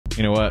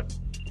You know what?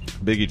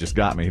 Biggie just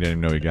got me. He didn't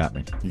even know he got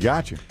me. You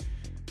got you.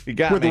 He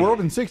got With me. the world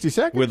in 60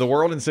 seconds? With the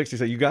world in 60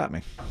 seconds. You got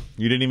me.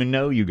 You didn't even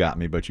know you got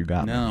me, but you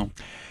got me. No.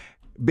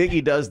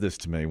 Biggie does this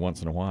to me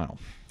once in a while.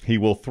 He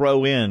will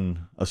throw in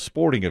a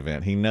sporting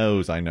event he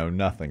knows I know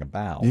nothing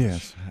about.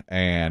 Yes.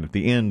 And at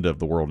the end of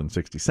the world in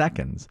 60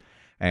 seconds,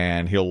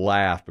 and he'll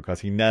laugh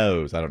because he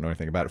knows I don't know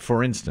anything about it.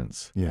 For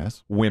instance,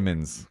 Yes.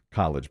 women's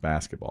college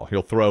basketball.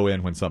 He'll throw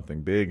in when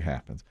something big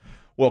happens.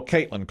 Well,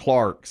 Caitlin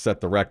Clark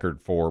set the record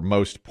for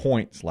most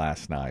points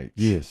last night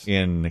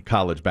in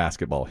college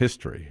basketball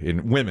history,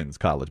 in women's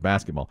college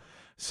basketball.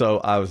 So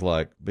I was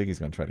like, Biggie's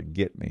going to try to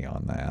get me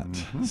on that.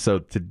 Mm-hmm. So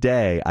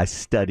today I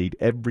studied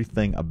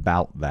everything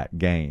about that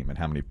game and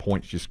how many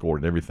points she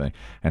scored and everything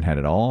and had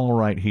it all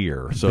right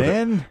here. So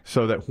then,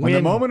 so that when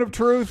the moment of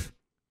truth,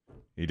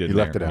 he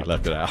left it out. He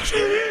left it out.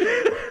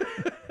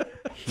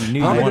 He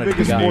knew the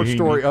biggest sports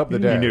story of the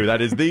day. He knew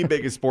that is the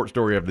biggest sports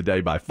story of the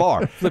day by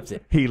far. Flips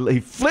it. He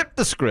flipped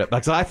the script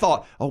because I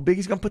thought, oh,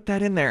 Biggie's going to put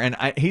that in there, and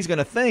he's going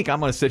to think I'm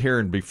going to sit here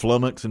and be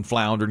flummoxed and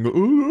flounder and go,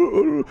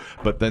 ooh.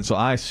 But then so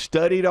I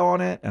studied on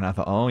it, and I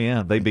thought, oh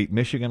yeah, they beat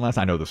Michigan last.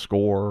 I know the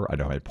score. I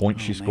know how many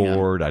points she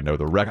scored. I know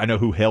the record. I know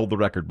who held the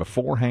record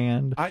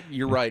beforehand.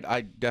 You're right.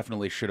 I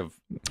definitely should have.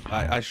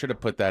 I should have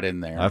put that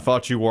in there. I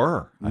thought you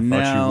were. I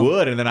thought you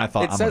would, and then I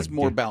thought it says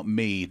more about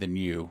me than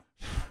you.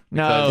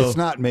 No, it's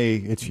not me.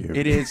 It's you.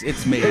 It is.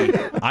 It's me.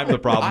 I'm the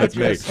problem. It's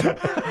me.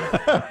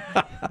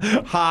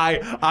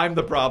 Hi, I'm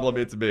the problem.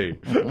 It's me.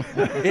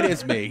 It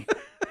is me.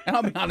 And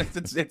I'll be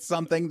honest. It's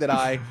something that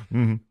I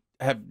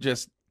have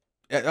just.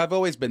 I've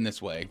always been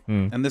this way,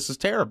 and this is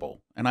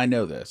terrible. And I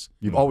know this.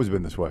 You've always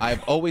been this way.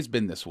 I've always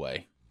been this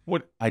way.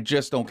 What? I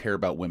just don't care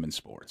about women's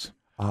sports.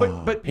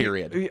 But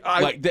period.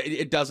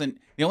 It doesn't.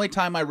 The only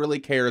time I really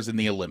care is in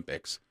the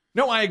Olympics.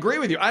 No, I agree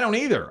with you. I don't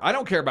either. I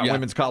don't care about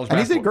women's college basketball.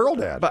 And he's a girl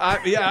dad. But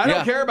I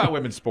don't care about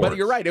women's sports. But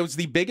you're right. It was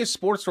the biggest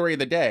sports story of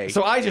the day.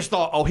 So I just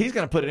thought, oh, he's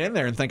going to put it in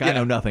there and think I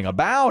know nothing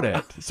about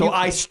it. So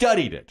I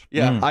studied it.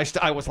 Yeah.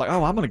 I was like,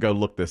 oh, I'm going to go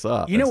look this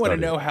up. You know what? I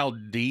know how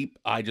deep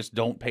I just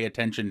don't pay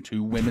attention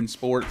to women's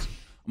sports.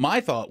 My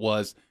thought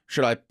was,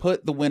 should I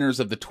put the winners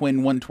of the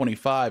twin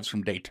 125s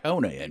from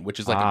Daytona in, which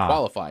is like a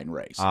qualifying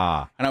race?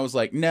 And I was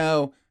like,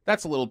 no,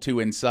 that's a little too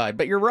inside.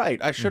 But you're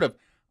right. I should have.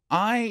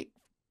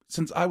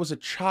 Since I was a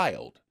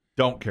child,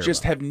 don't care.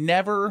 Just have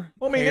never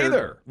me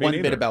neither.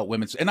 One bit about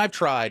women's. And I've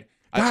tried.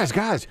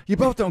 Guys, you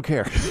both don't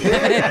care.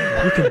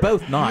 You can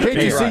both not. Can't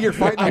you see you're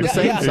fighting on the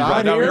same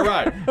side No, here? you're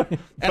right.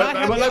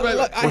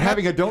 We're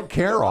having a don't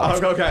care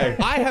off. Okay.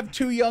 I have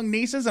 2 young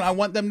nieces, and I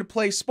want them to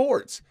play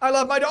sports. I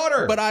love my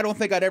daughter. But I don't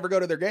think I'd ever go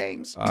to their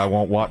games. I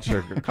won't watch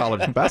a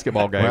college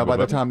basketball game. Well, by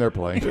the time they're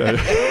playing. By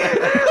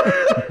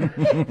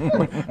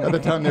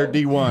the time they're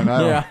D1.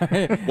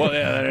 Well,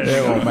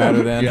 it won't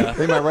matter then. Yeah.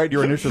 They might write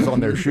your initials on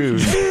their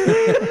shoes.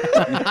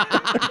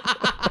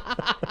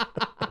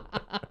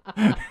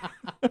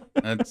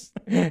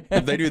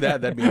 If they do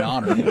that, that'd be an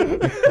honor.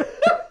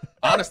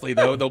 Honestly,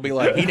 though, they'll be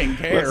like, he didn't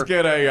care. Let's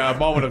get a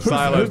moment of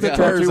silence. Who's the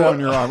tattoo on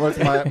your arm? What's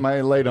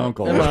my late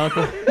uncle? My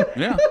uncle.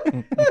 Yeah.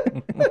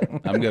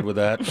 I'm good with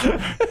that.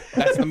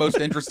 That's the most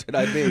interested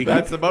I'd be.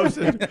 That's the most.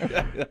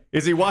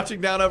 Is he watching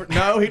down over?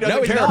 No, he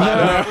doesn't care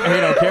about it. He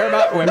don't care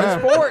about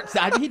women's sports.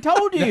 He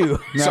told you.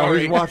 No,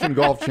 Sorry. he's watching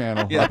Golf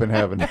Channel up in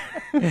heaven.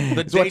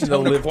 The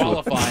Daytona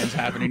qualifying's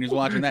happening. He's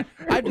watching that.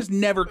 I've just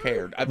never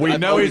cared. I've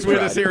know he's with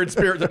tried. us here in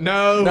spirit.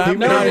 No, he's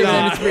not.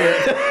 in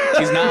spirit.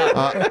 He's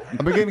not.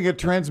 I'm beginning a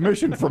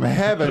transmission from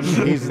heaven.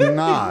 He's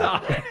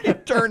not. He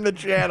turned the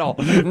channel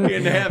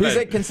in heaven. He's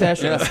at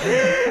concessions.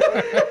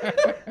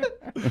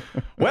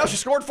 Well, she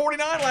scored 49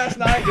 last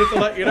night, just to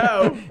let you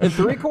know. In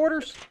 3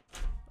 quarters?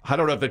 I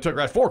don't know if they took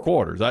her at 4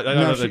 quarters. I No,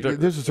 know they took.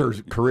 this is her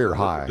career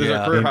high. This is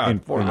her career high.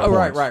 Oh,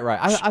 right.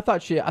 I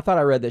thought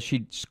I read that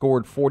she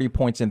scored 40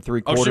 points in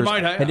 3 quarters. She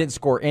might have. And didn't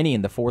score any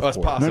in the 4th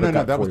quarter. Possible.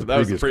 No, that was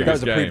the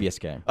previous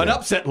game. An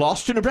upset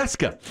loss to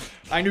Nebraska.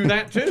 I knew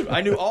that too. I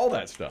knew all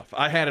that stuff.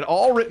 I had it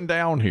all written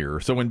down here.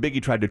 So when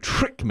Biggie tried to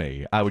trick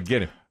me, I would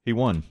get him. He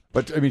won.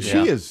 But I mean, she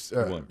is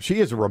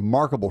a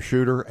remarkable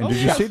shooter. And did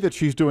you see that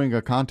she's doing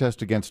a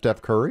contest against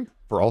Steph Curry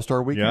for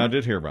All-Star Weekend? Yeah, I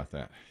did hear about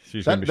that.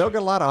 They'll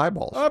get a lot of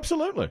eyeballs.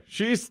 Absolutely.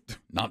 She's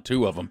Not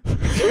 2 of them.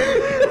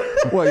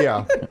 Well,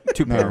 yeah,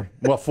 2 pair.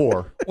 Well,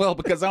 4. Well,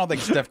 because I don't think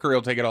Steph Curry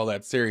will take it all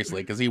that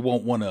seriously because he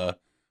won't want to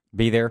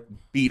Be there.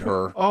 beat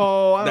her.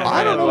 Oh,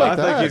 I don't know. I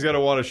think that. he's going to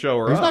want to show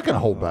her He's up. not going to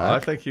hold back. I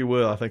think he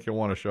will. I think he'll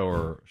want to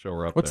show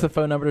her up. What's the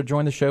phone number to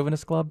join the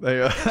Chauvinist Club?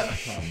 They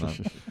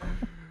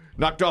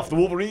knocked off the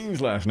Wolverines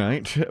last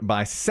night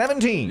by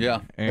 17.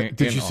 Yeah.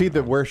 Did you see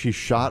where she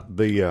shot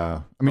the?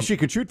 I mean, she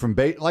can shoot from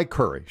bait like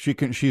Curry. She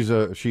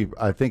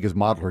I think has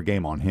modeled her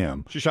game on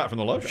him. She shot from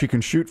the logo. She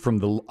can shoot from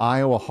the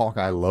Iowa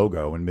Hawkeye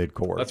logo in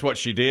midcourt. That's what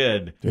she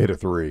did. To hit a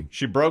 3.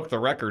 She broke the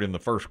record in the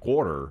first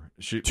quarter.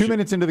 2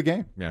 minutes into the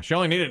game. Yeah, she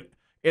only needed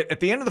at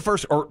the end of the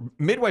first or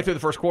midway through the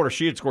first quarter.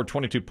 She had scored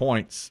 22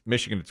 points.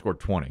 Michigan had scored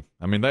 20.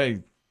 I mean,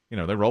 they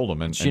rolled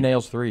them and She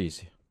nails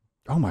threes.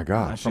 Oh my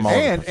gosh!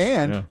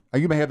 And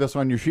you may have this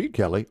on your sheet,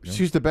 Kelly. Yeah.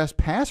 She's the best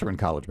passer in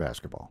college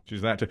basketball.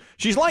 She's that too.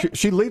 She's like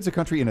she leads the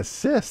country in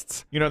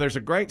assists. You know, there's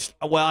a great.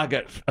 Well, I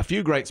got a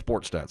few great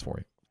sports stats for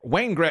you.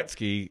 Wayne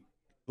Gretzky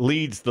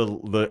leads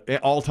the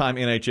all-time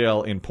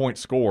NHL in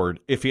points scored.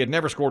 If he had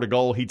never scored a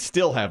goal, he'd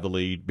still have the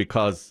lead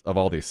because of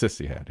all the assists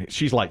he had.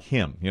 She's like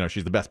him. You know,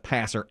 she's the best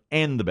passer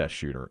and the best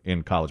shooter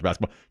in college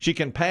basketball. She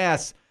can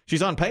pass.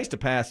 She's on pace to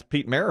pass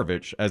Pete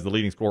Maravich as the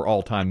leading scorer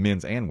all-time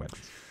men's and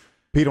women's.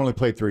 Pete only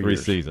played 3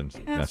 years. 3 seasons.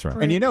 That's right.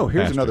 And you know,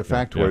 here's another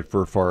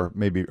factoid for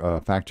maybe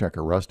fact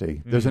checker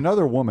Rusty. There's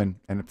another woman,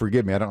 and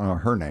forgive me, I don't know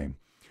her name,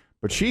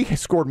 but she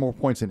scored more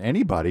points than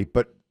anybody,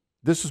 but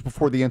this was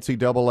before the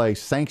NCAA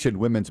sanctioned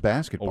women's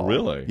basketball. Oh,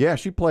 really? Yeah,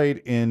 she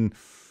played in, I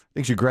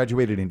think she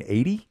graduated in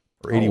 80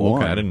 or 81. Oh,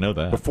 okay. I didn't know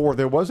that. Before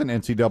there was an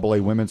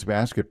NCAA women's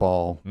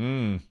basketball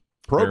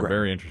program.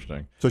 Very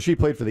interesting. So she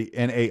played for the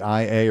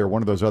NAIA or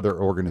one of those other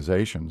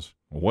organizations.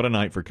 Well, what a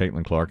night for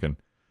Caitlin Clark. And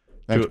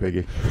thanks,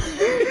 Biggie.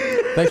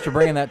 Thanks for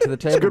bringing that to the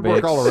table. It's good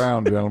work all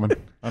around, gentlemen. I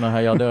don't know how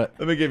y'all do it.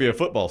 Let me give you a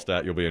football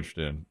stat you'll be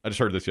interested in. I just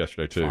heard this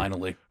yesterday, too.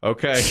 Finally.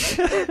 Okay.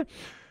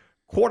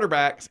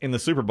 Quarterbacks in the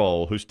Super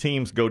Bowl whose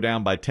teams go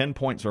down by 10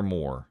 points or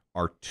more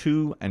are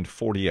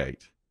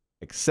 2-48,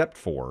 except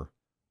for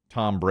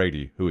Tom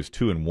Brady, who is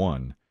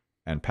 2-1,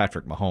 and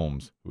Patrick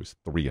Mahomes, who is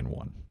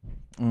 3-1.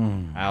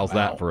 How's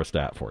that for a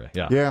stat for you?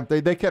 Yeah.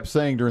 They kept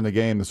saying during the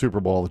game, the Super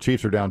Bowl, the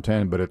Chiefs are down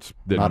 10, but it's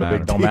not a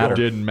big deal.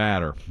 Didn't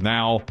matter.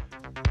 Now,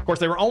 of course,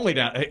 they were only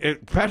down.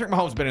 Patrick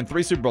Mahomes has been in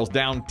 3 Super Bowls,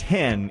 down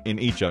 10 in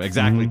each of them,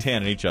 exactly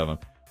 10 in each of them.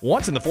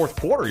 Once in the fourth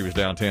quarter, he was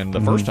down 10 the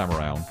first time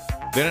around.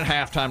 Then at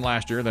halftime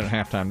last year, then at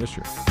halftime this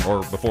year, or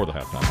before the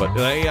halftime. But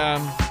they,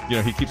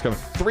 he keeps coming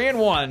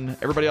 3-1.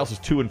 Everybody else is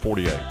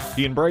 2-48.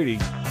 He and Brady,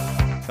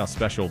 that's how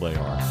special they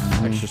are.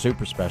 Extra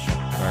super special.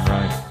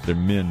 Right. They're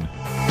men.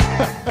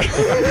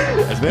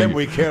 As men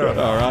we care about.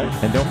 All right.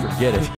 And don't forget it.